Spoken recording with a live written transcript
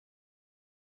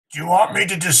Do you want me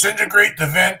to disintegrate the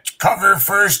vent cover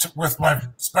first with my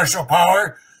special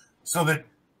power so that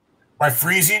by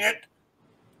freezing it?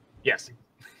 Yes.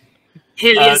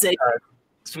 Hell yes.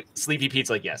 Sleepy Pete's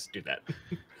like, yes, do that.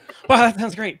 Wow, that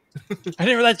sounds great. I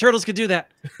didn't realize turtles could do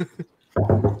that.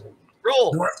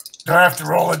 Roll. Do I have to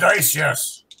roll a dice?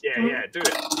 Yes. Yeah, do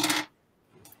it.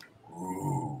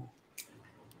 Ooh.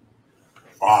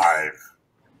 5.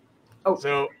 Oh.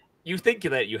 So you think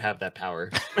that you have that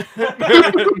power,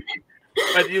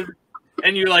 but you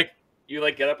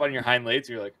get up on your hind legs.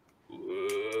 You're like,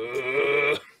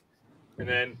 "Ugh." And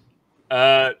then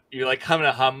you like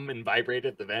hum and vibrate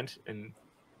at the vent, and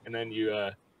then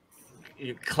you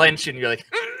clench and you're like,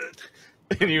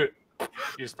 and you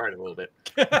just fart a little bit,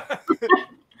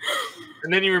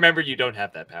 and then you remember you don't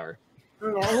have that power.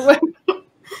 No.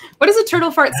 What does a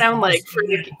turtle fart sound like for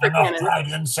canon? Fried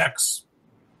insects.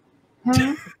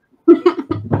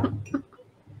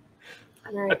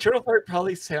 A turtle fart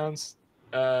probably sounds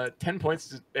 10 points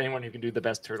to anyone who can do the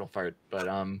best turtle fart, but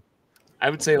I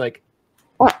would say like,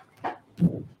 whoa,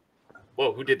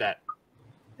 who did that?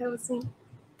 That was me.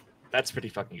 That's pretty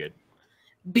fucking good.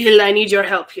 Bill, I need your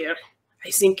help here.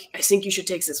 I think you should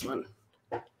take this one.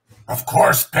 Of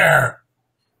course, Pear.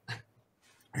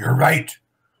 You're right.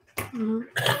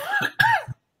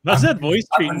 How's that voice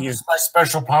I'm treating gonna you? use my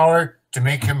special power to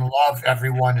make him love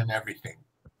everyone and everything.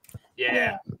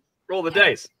 Yeah. Roll the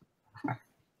dice.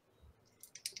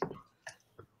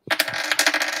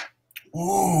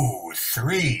 Ooh,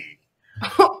 3.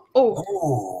 Oh.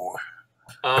 Ooh.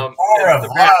 The Power of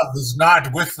rat, love is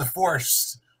not with the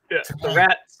force. the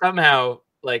rat somehow,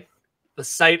 like, the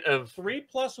sight of 3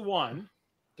 + 1.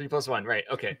 3 + 1, right?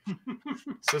 Okay.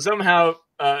 So somehow,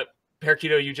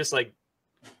 Parakeeto, you just like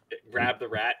grab the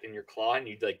rat in your claw and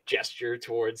you like gesture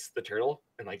towards the turtle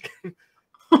and like,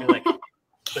 you're like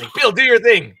Bill, do your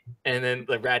thing. And then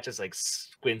the rat just like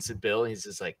squints at Bill. And he's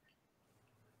just like,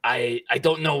 I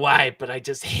don't know why, but I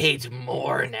just hate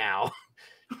more now.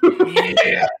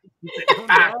 Yeah.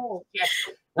 Oh,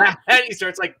 no. And he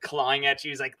starts like clawing at you.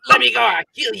 He's like, let me go, I'll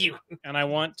kill you. And I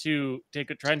want to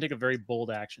try and take a very bold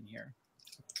action here.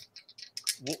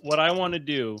 What I want to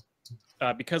do,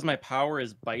 because my power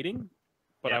is biting,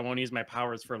 but I won't use my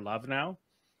powers for love now,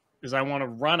 is I want to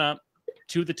run up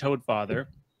to the Toad Father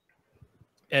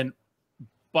and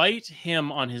bite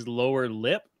him on his lower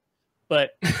lip,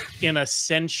 but in a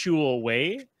sensual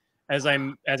way, as I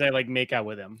like make out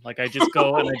with him. Like I just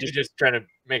go and I just trying to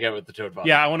make out with the Toad Father.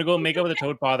 Yeah, I want to go make out with the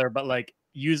Toad Father, but like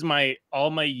use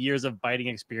all my years of biting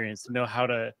experience to know how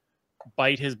to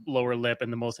bite his lower lip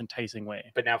in the most enticing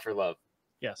way. But now for love.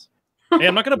 Yes. Hey,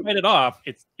 I'm not going to bite it off.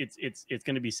 It's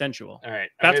going to be sensual. All right.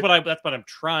 That's what I'm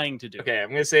trying to do. Okay, I'm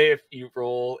going to say if you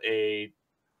roll a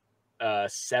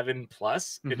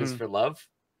 7+, it is for love,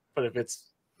 but if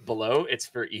it's below, it's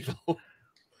for evil.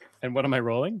 And what am I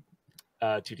rolling?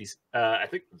 2d. I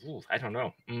think. I don't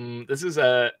know. This is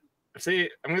I'm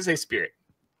going to say spirit,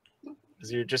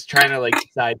 because you're just trying to like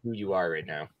decide who you are right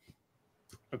now.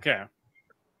 Okay.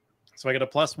 So I get a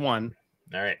 +1.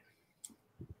 All right.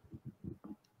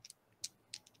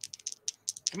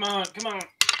 Come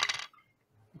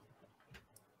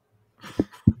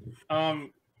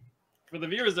on. For the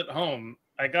viewers at home,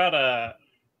 I got a.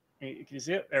 Can you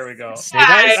see it? There we go. Snake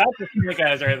eyes? That's the snake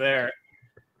eyes right there.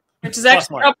 Which is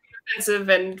actually probably an offensive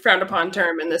and frowned upon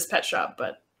term in this pet shop,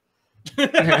 but.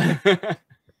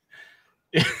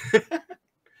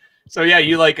 So yeah,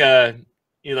 he's like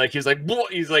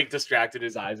distracted.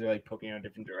 His eyes are like poking in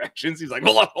different directions. He's like,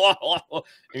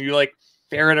 and you like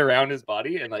ferret around his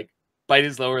body and like bite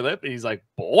his lower lip, and he's like,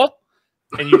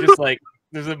 and you just like,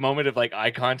 there's a moment of like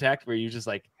eye contact where you just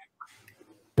like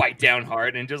bite down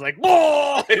hard and just like,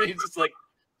 and he just like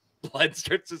blood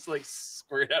starts to like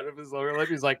squirt out of his lower lip.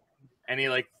 He's like, and he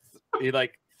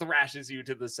thrashes you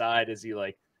to the side as he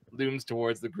like looms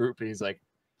towards the group, and he's like,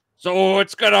 so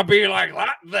it's gonna be like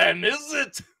that then, is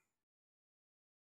it?